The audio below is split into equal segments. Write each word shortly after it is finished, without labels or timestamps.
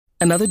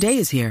Another day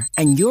is here,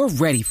 and you're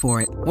ready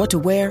for it. What to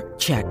wear?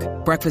 Check.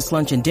 Breakfast,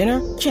 lunch, and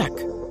dinner? Check.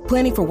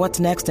 Planning for what's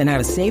next and how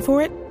to save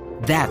for it?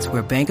 That's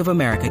where Bank of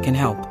America can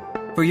help.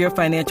 For your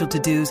financial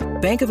to-dos,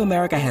 Bank of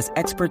America has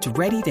experts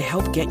ready to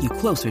help get you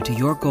closer to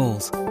your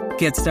goals.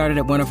 Get started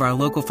at one of our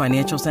local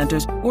financial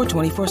centers or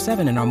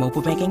 24/7 in our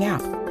mobile banking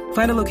app.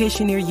 Find a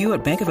location near you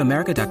at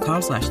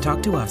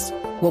bankofamerica.com/talktous.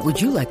 What would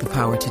you like the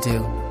power to do?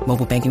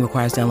 Mobile banking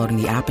requires downloading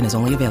the app and is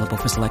only available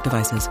for select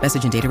devices.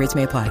 Message and data rates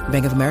may apply.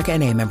 Bank of America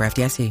N.A., member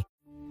FDIC.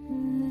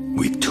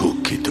 We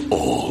took it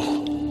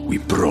all. We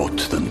brought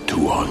them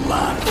to our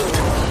land.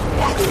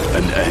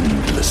 An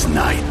endless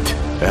night,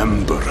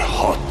 ember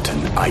hot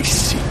and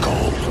icy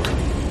cold.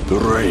 The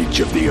rage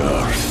of the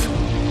earth.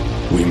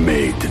 We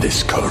made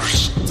this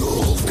curse.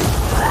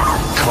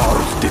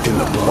 Carved it in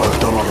the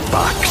blood on our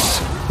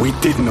backs. We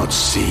did not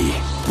see.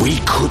 We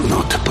could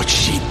not, but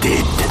she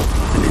did.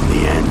 And in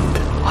the end...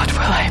 What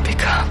will I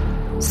become?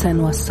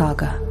 Senua's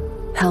Saga.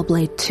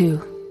 Hellblade 2.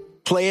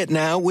 Play it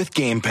now with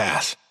Game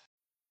Pass.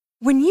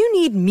 When you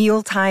need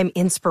mealtime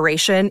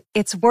inspiration,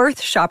 it's worth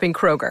shopping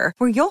Kroger,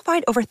 where you'll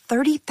find over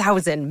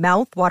 30,000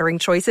 mouth-watering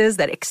choices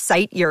that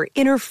excite your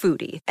inner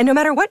foodie. And no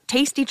matter what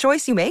tasty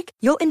choice you make,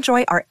 you'll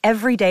enjoy our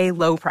everyday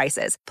low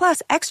prices,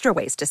 plus extra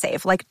ways to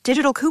save, like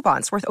digital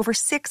coupons worth over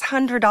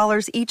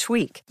 $600 each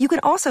week. You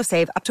can also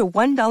save up to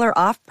 $1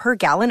 off per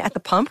gallon at the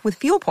pump with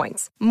fuel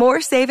points.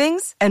 More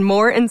savings and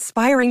more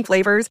inspiring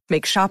flavors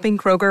make shopping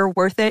Kroger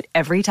worth it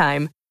every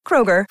time.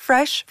 Kroger,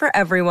 fresh for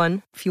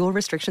everyone. Fuel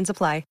restrictions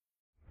apply.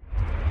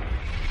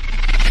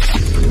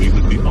 We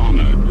would be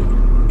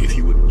honored if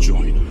you would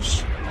join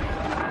us.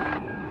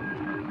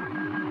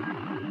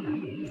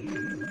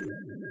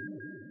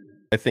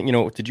 I think,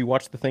 did you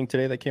watch the thing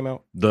today that came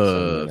out?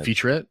 The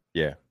featurette?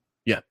 Yeah.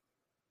 Yeah.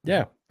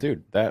 Yeah,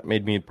 dude, that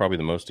made me probably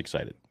the most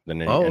excited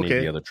than any of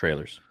the other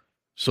trailers.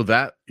 So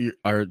that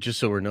are just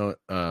so we're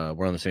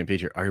on the same page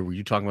here. Were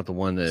you talking about the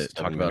one that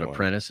talked about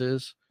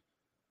apprentices?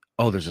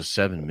 Oh, there's a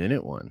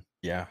 7-minute one.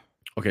 Yeah.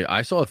 Okay,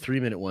 I saw a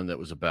 3-minute one that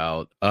was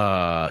about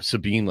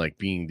Sabine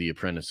being the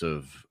apprentice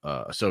of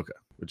Ahsoka,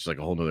 which is like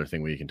a whole other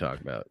thing we can talk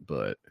about.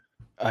 But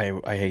I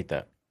hate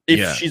that.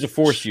 If she's a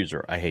Force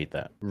user, I hate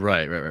that.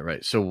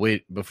 Right. So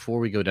wait, before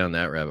we go down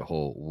that rabbit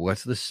hole,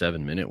 what's the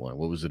 7-minute one?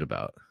 What was it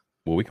about?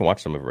 Well, we can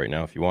watch some of it right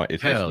now if you want.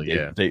 It's Hell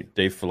yeah.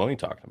 Dave Filoni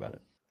talking about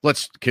it.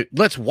 Let's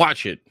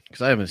watch it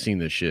because I haven't seen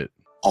this shit.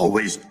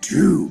 Always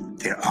two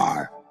there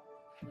are.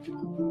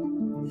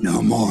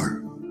 No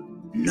more,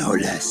 no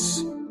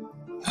less.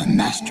 A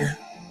master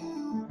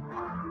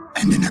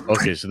and an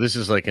apprentice. Okay, so this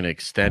is like an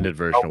extended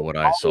version of what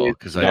I saw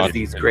because I have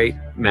these great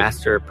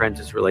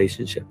master-apprentice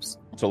relationships.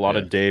 It's a lot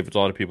of Dave. It's a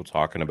lot of people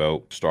talking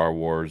about Star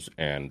Wars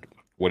and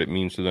what it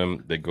means to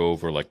them. They go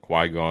over like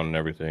Qui-Gon and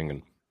everything.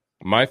 And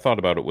my thought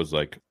about it was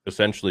like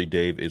essentially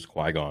Dave is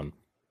Qui-Gon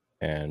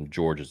and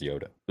George is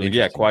Yoda. Like,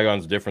 yeah,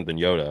 Qui-Gon's different than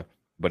Yoda,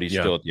 but he's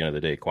still at the end of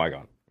the day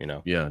Qui-Gon.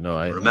 Yeah, no.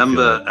 I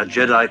remember a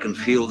Jedi can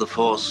feel the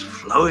Force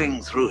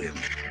flowing through him.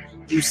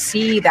 You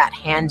see that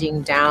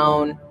handing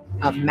down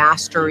of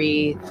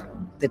mastery,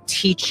 the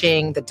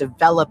teaching, the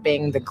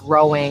developing, the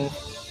growing.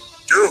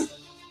 Do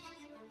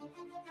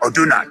or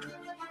do not.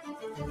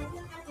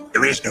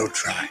 There is no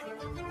try.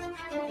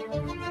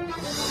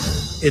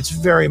 It's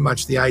very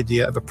much the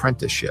idea of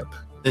apprenticeship.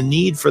 The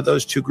need for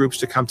those two groups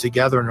to come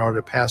together in order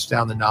to pass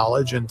down the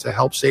knowledge and to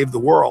help save the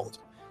world.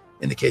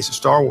 In the case of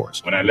Star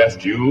Wars. When I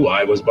left you,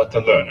 I was but a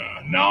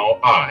learner. Now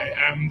I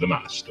am the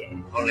master.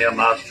 Only a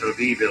master of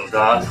evil,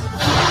 Darth.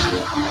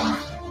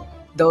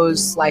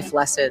 Those life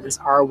lessons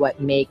are what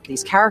make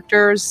these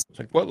characters. It's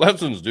like, what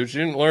lessons, dude? She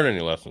didn't learn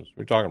any lessons.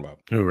 What are you talking about?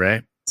 Who,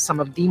 Ray?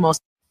 Some of the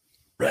most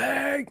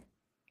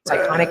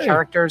iconic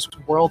characters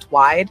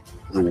worldwide.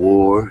 The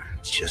war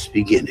is just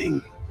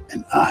beginning,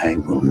 and I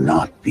will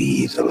not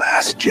be the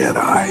last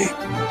Jedi.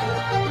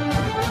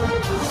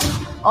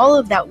 All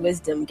of that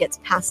wisdom gets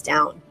passed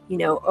down,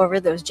 over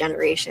those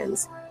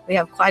generations. We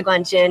have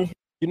Qui-Gon Jinn.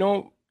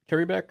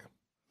 Carrie Beck?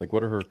 Like,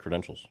 what are her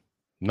credentials?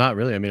 Not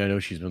really. I mean, I know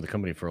she's been with the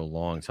company for a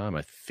long time.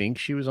 I think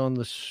she was on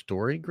the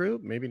story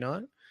group, maybe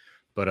not.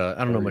 But I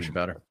don't know much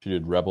about her. She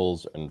did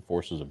Rebels and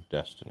Forces of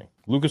Destiny.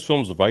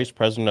 Lucasfilm's vice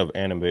president of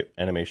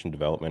animation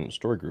development and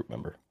story group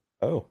member.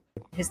 Oh.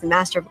 Who's the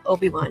master of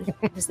Obi-Wan.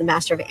 Who's the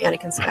master of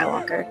Anakin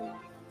Skywalker.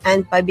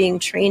 And by being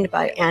trained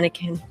by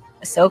Anakin,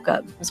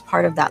 Ahsoka was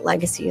part of that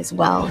legacy as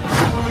well.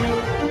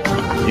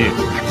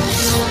 Yeah.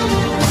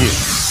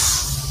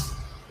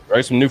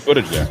 Right, some new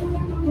footage there.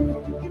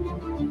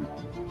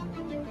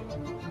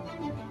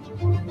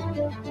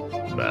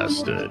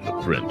 Master and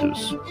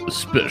Apprentice, a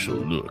special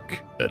look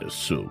at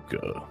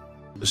Ahsoka.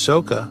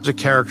 Ahsoka is a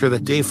character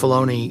that Dave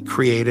Filoni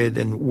created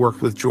and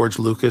worked with George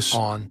Lucas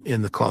on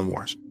in the Clone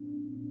Wars.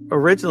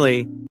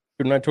 Originally,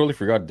 and I totally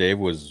forgot Dave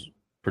was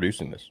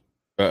producing this.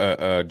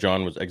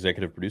 John was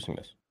executive producing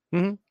this.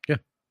 Mm-hmm. Yeah.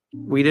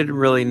 We didn't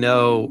really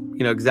know,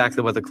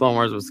 exactly what the Clone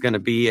Wars was going to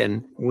be,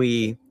 and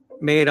we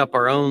made up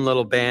our own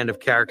little band of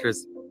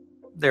characters.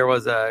 There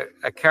was a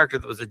character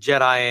that was a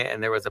Jedi,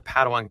 and there was a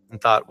Padawan, and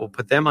thought we'll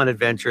put them on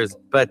adventures.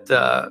 But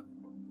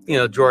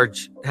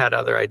George had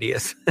other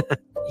ideas.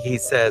 he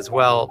says,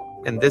 well,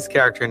 in this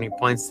character, and he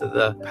points to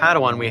the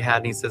Padawan we had,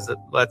 and he says,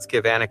 let's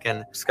give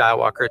Anakin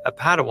Skywalker a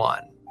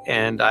Padawan.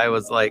 And I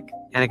was like,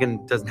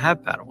 Anakin doesn't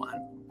have Padawan.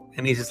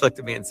 And he just looked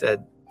at me and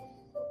said,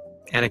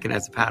 Anakin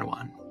has a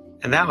Padawan.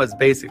 And that was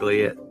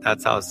basically it.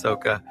 That's how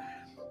Ahsoka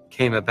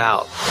came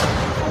about.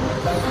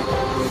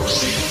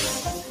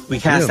 We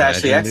cast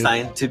Ashley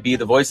Eckstein to be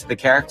the voice of the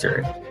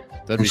character.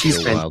 That'd be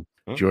so wild.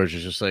 George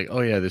is just like,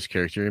 oh yeah, this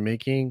character you're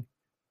making,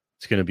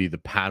 it's going to be the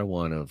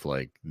Padawan of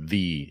like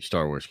the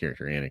Star Wars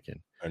character,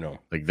 Anakin. I know.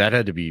 Like that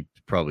had to be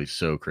probably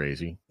so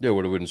crazy. Yeah, it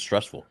would have been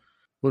stressful.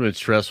 Would have been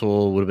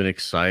stressful. Would have been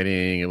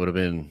exciting. It would have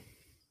been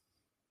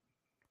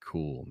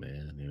cool,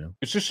 man. You know,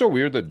 it's just so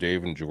weird that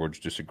Dave and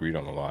George disagreed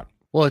on a lot.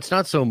 Well, it's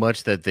not so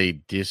much that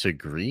they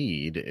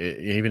disagreed.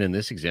 Even in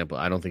this example,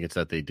 I don't think it's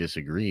that they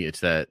disagree.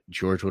 It's that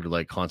George would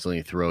like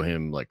constantly throw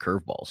him like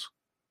curveballs.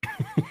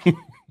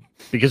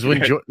 Because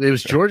when it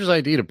was George's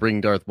idea to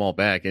bring Darth Maul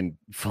back, and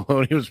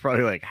Filoni was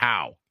probably like,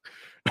 "How?"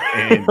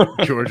 And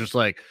George was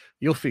like,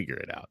 "You'll figure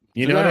it out."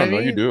 You know what I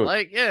mean? You do it.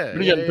 Like, yeah, what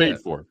are you getting paid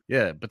for?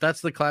 Yeah, but that's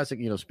the classic.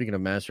 You know, speaking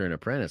of master and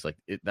apprentice, like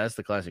that's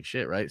the classic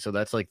shit, right? So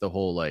that's like the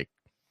whole like.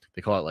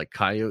 They call it like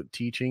coyote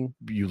teaching.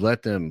 You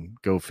let them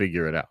go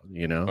figure it out,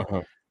 you know?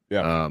 Uh-huh.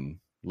 Yeah.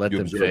 Let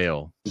them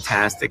fail.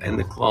 Fantastic. And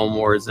the Clone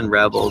Wars and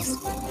Rebels.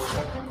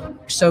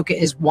 Ahsoka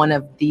is one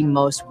of the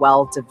most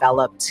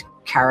well-developed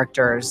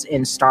characters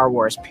in Star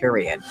Wars,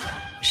 period.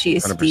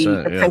 She's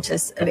the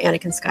apprentice of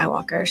Anakin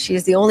Skywalker. She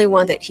is the only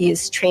one that he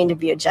is trained to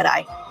be a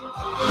Jedi.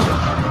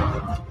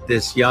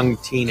 This young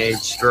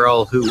teenage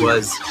girl who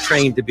was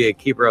trained to be a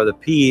keeper of the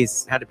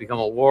peace had to become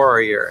a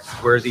warrior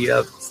worthy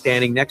of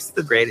standing next to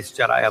the greatest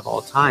Jedi of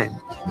all time.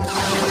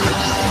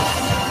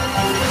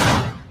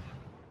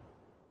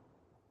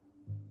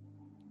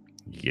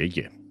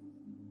 Yeah.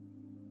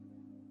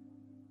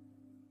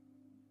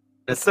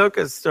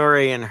 Ahsoka's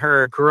story and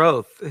her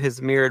growth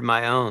has mirrored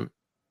my own.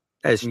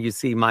 As you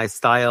see my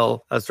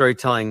style of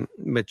storytelling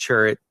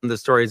mature, the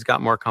stories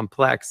got more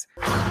complex.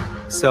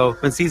 So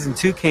when season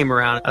 2 came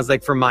around, I was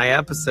like, for my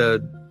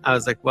episode, I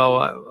was like,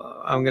 well,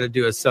 I'm going to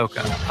do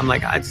Ahsoka. I'm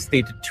like, I just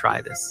need to try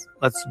this.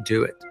 Let's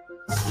do it.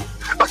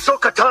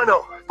 Ahsoka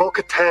Tano,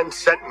 Bo-Katan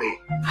sent me.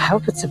 I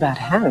hope it's about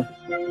him.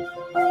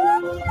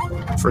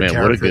 For a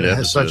character that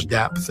has such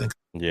depth.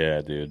 Yeah,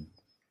 dude.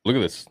 Look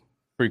at this.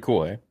 Pretty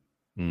cool, eh?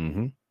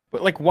 Mm-hmm.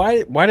 But like,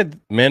 why did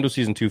Mando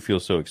season 2 feel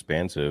so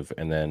expansive,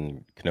 and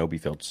then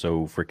Kenobi felt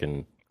so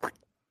freaking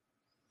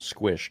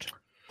squished,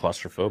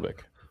 claustrophobic?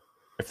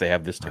 If they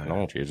have this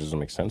technology, it doesn't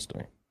make sense to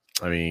me.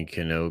 I mean,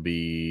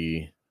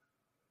 Kenobi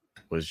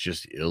was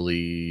just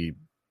illy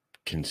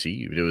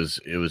conceived. It was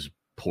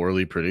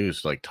poorly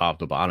produced, like top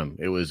to bottom.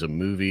 It was a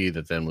movie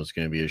that then was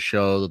going to be a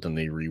show that then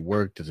they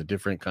reworked as a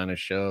different kind of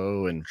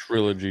show and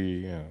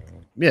trilogy.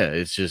 Yeah,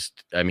 it's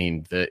just, I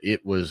mean,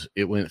 it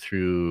went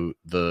through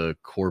the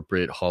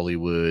corporate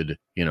Hollywood,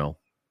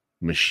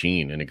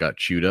 machine, and it got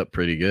chewed up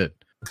pretty good.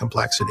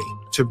 Complexity.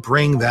 To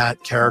bring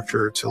that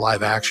character to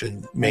live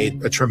action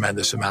made a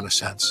tremendous amount of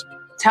sense.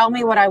 Tell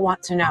me what I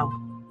want to know.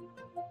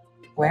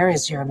 Where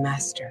is your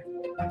master?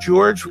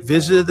 George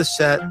visited the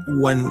set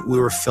when we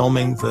were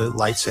filming the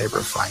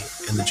lightsaber fight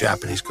in the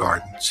Japanese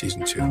garden,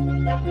 season 2.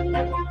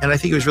 And I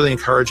think it was really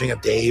encouraging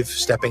of Dave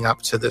stepping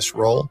up to this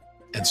role.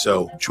 And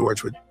so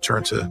George would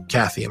turn to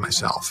Kathy and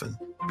myself and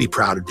be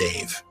proud of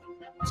Dave.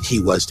 He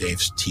was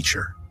Dave's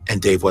teacher,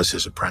 and Dave was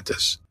his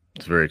apprentice.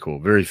 It's very cool.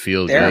 Very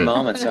feel good. There are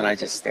moments when I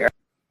just stare.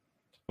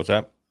 What's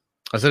that?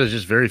 I said it's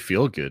just very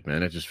feel good,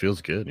 man. It just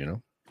feels good,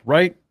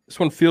 Right? This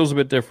one feels a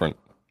bit different.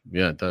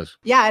 Yeah, it does.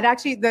 Yeah, it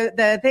actually,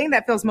 the thing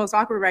that feels most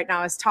awkward right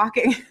now is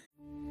talking.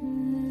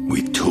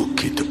 We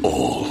took it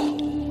all.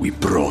 We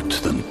brought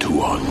them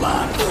to our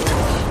land.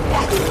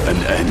 An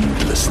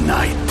endless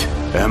night,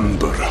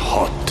 ember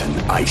hot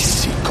and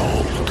icy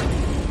cold.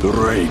 The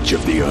rage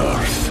of the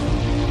earth.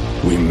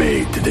 We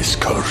made this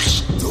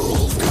curse.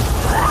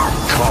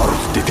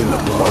 Carved it in the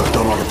blood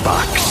on our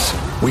backs.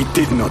 We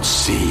did not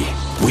see.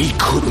 We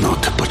could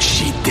not, but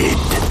she did.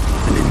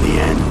 And in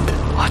the end,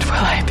 what will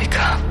I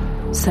become?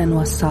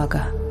 Senwa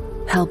Saga,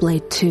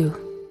 Hellblade 2.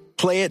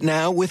 Play it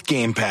now with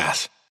Game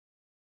Pass.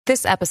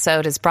 This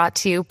episode is brought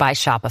to you by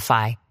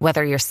Shopify.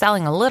 Whether you're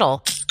selling a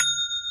little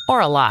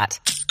or a lot,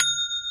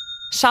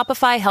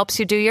 Shopify helps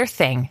you do your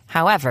thing,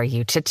 however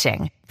you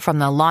cha-ching. From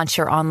the launch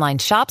your online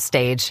shop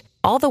stage,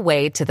 all the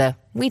way to the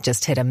we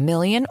just hit 1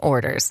 million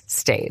orders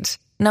stage.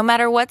 No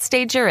matter what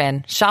stage you're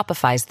in,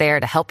 Shopify's there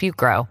to help you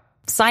grow.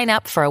 Sign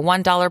up for a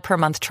 $1 per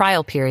month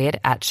trial period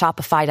at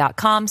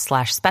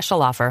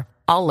shopify.com/special offer,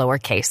 all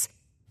lowercase.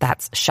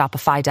 That's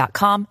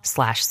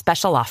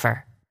shopify.com/special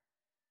offer.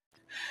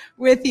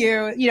 With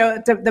you,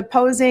 the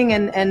posing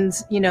and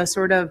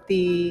sort of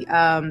the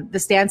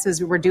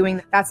stances we're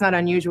doing, that's not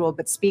unusual,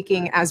 but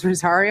speaking as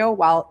Rosario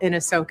while in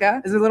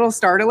Ahsoka is a little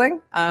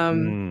startling.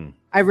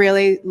 I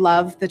really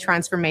love the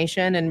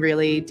transformation and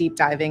really deep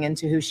diving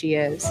into who she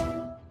is.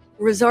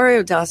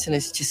 Rosario Dawson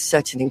is just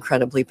such an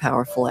incredibly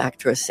powerful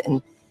actress,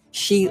 and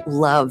she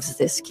loves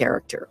this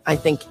character. I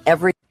think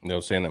I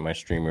was saying that in my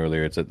stream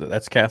earlier.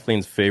 That's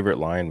Kathleen's favorite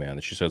line, man.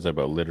 She says that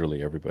about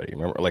literally everybody.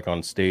 Remember, like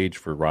on stage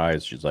for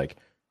Rise, she's like,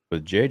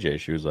 with JJ,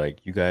 she was like,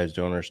 "You guys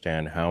don't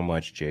understand how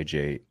much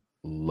JJ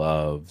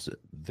loves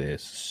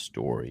this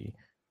story.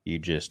 You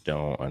just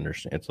don't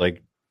understand." It's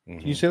like,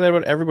 you say that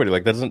about everybody.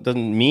 Like, that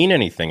doesn't mean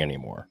anything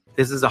anymore.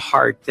 This is a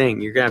hard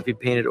thing. You're gonna have to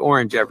be painted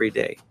orange every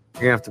day.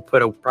 You're gonna have to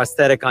put a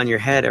prosthetic on your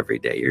head every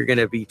day. You're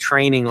gonna be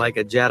training like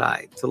a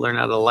Jedi to learn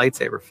how to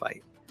lightsaber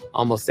fight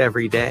almost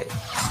every day.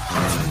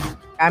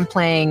 I'm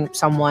playing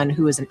someone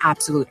who is an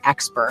absolute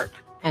expert.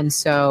 And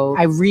so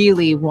I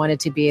really wanted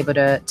to be able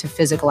to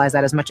physicalize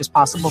that as much as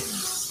possible.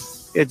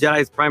 Yeah,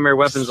 Jedi's primary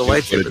weapon is a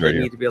lightsaber. There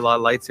need to be a lot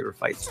of lightsaber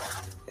fights.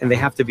 And they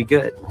have to be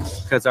good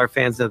because our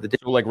fans know the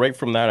difference. So, like, right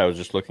from that, I was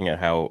just looking at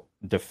how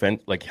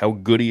how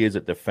good he is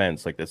at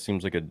defense. Like, that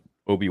seems like a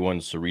Obi-Wan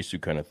Sarisu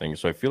kind of thing.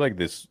 So I feel like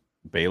this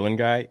Balin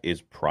guy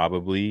is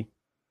probably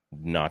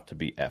not to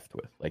be effed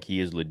with. Like, he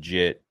is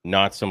legit,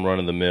 not some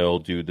run-of-the-mill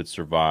dude that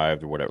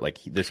survived or whatever. Like,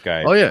 this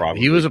guy. Oh yeah,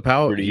 he was a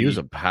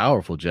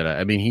powerful Jedi.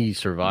 I mean, he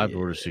survived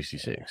Order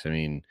 66. I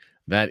mean,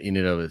 that in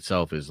and of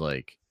itself is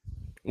like.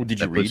 Did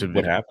you read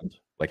what happened?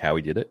 Like, how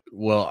he did it?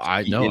 Well,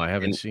 I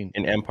haven't seen.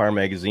 In Empire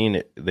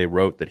magazine, they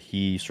wrote that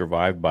he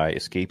survived by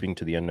escaping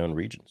to the unknown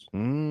regions. Okay,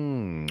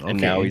 and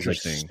now he's like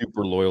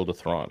super loyal to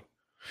Thrawn.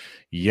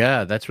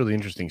 Yeah, that's really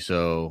interesting.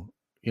 So,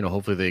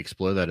 hopefully they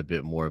explore that a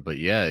bit more. But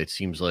yeah, it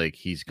seems like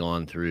he's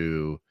gone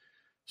through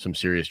some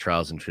serious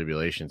trials and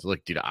tribulations.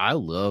 Look, dude, I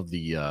love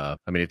the. I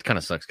mean, it kind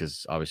of sucks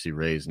because obviously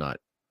Rey's not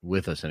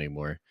with us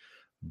anymore,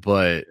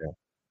 but. Yeah.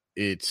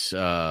 It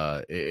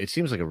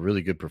seems like a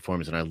really good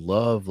performance, and I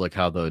love like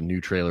how the new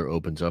trailer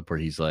opens up where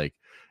he's like,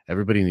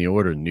 everybody in the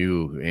Order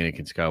knew who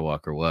Anakin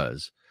Skywalker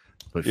was,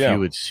 but few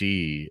would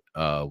see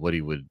what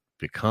he would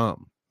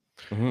become.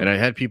 And I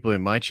had people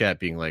in my chat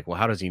being like, well,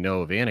 how does he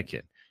know of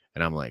Anakin?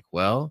 And I'm like,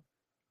 well,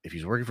 if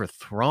he's working for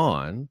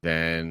Thrawn,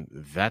 then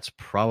that's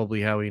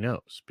probably how he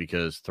knows,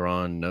 because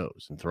Thrawn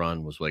knows, and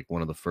Thrawn was like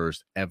one of the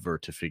first ever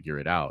to figure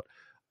it out,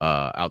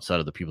 outside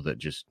of the people that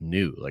just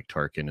knew, like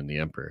Tarkin and the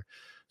Emperor.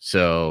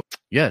 So,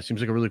 yeah, it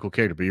seems like a really cool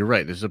character. But you're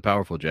right. This is a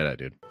powerful Jedi,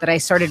 dude. That I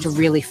started to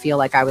really feel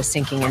like I was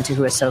sinking into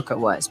who Ahsoka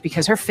was,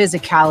 because her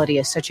physicality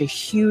is such a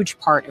huge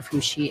part of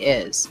who she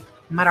is.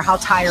 No matter how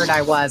tired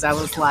I was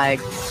like,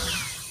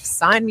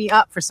 sign me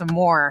up for some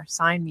more.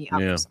 Sign me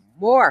up for some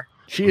more.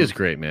 She is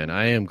great, man.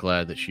 I am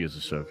glad that she is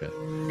Ahsoka.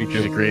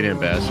 She's a great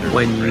ambassador.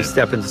 When you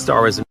step into Star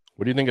Wars.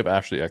 What do you think if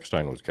Ashley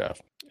Eckstein was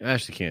cast?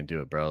 Ashley can't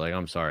do it, bro. Like,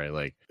 I'm sorry.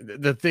 Like,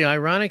 the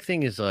ironic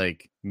thing is,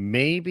 like,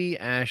 maybe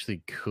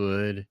Ashley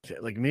could,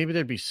 like, maybe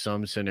there'd be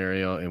some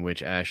scenario in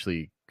which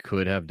Ashley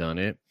could have done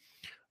it.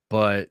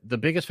 But the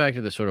biggest factor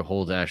that sort of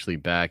holds Ashley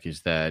back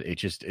is that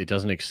it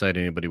doesn't excite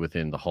anybody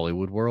within the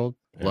Hollywood world.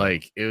 Yeah.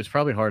 Like, it was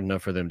probably hard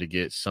enough for them to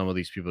get some of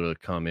these people to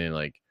come in.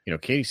 Like,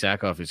 Katie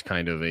Sackhoff is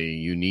kind of a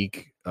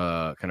unique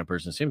kind of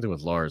person. Same thing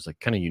with Lars, like,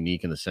 kind of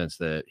unique in the sense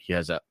that he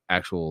has an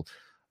actual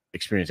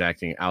experience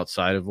acting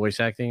outside of voice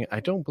acting. I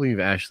don't believe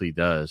Ashley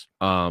does.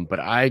 But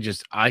I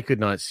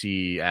could not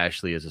see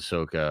Ashley as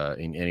Ahsoka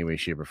in any way,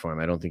 shape, or form.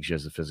 I don't think she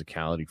has the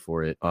physicality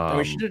for it. I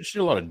mean, she did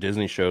a lot of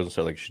Disney shows and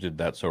stuff. Like, she did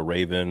That So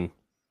Raven.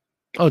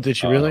 Oh, did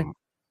she really?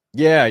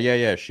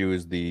 Yeah. She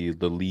was the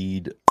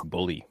lead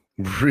bully.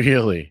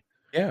 Really?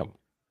 Yeah.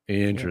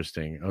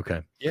 Interesting. Yeah.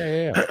 Okay.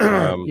 Yeah.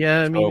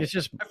 Yeah. I mean, it's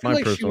just my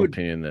like personal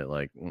opinion that,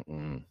 like,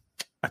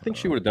 I think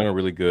she would have done a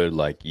really good,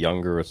 like,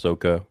 younger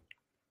Ahsoka.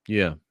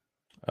 Yeah.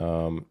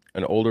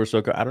 An older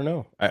Ahsoka, I don't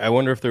know. I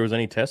wonder if there was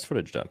any test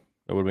footage done.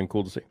 That would have been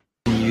cool to see.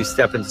 You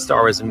step into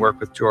Star Wars and work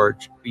with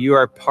George. You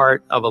are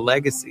part of a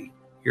legacy.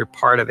 You're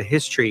part of a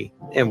history.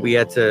 And we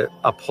had to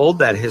uphold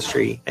that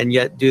history and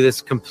yet do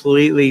this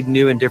completely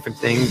new and different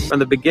thing. From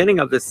the beginning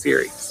of this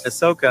series,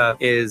 Ahsoka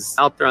is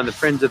out there on the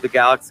fringe of the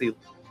galaxy.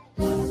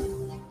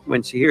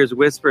 When she hears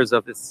whispers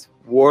of this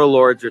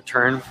warlord's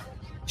return,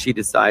 she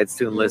decides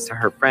to enlist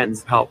her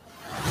friends' help.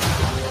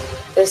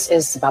 This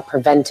is about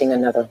preventing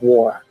another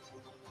war.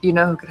 You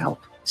know who could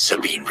help?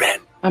 Sabine Wren.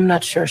 I'm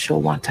not sure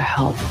she'll want to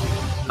help.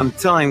 I'm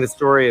telling the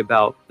story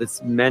about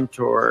this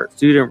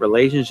mentor-student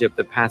relationship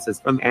that passes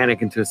from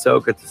Anakin to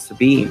Ahsoka to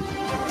Sabine.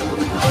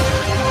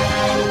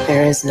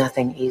 There is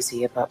nothing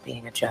easy about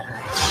being a Jedi.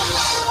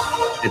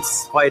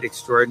 It's quite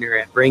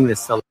extraordinary. Bring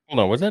this to... Hold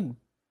on, was that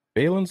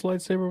Balin's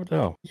lightsaber? What the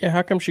hell? Yeah,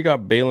 how come she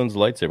got Balin's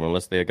lightsaber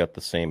unless they got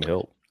the same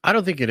hilt? I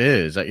don't think it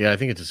is. Yeah, I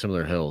think it's a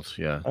similar hilt.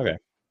 Yeah. Okay.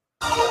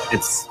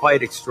 It's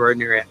quite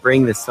extraordinary.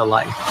 Bring this to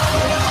life.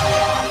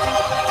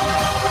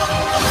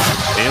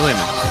 Balin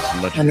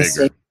is much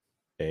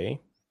bigger.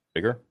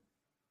 Bigger?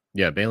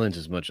 Yeah, Balin's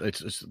is much.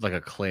 It's like a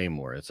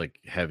claymore. It's like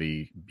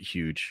heavy,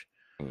 huge.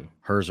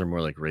 Hers are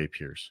more like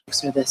rapiers.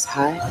 Are this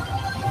high?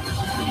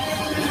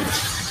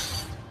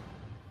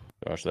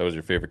 Gosh, that was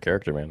your favorite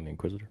character, man, the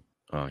Inquisitor.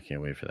 Oh, I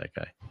can't wait for that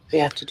guy. We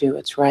have to do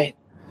what's right.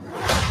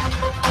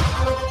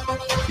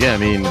 Yeah, I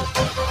mean,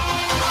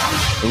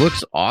 it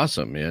looks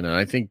awesome, man. And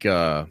I think,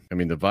 the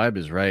vibe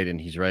is right. And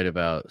he's right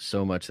about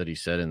so much that he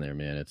said in there,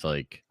 man. It's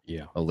like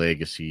a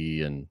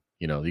legacy and,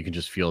 you know, you can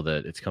just feel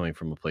that it's coming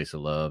from a place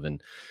of love.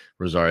 And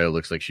Rosario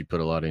looks like she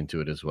put a lot into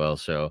it as well.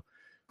 So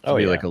it'll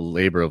be like a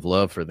labor of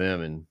love for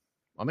them. And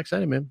I'm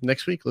excited, man.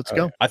 Next week, let's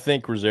go. I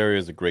think Rosario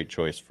is a great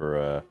choice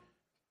for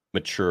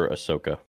mature Ahsoka.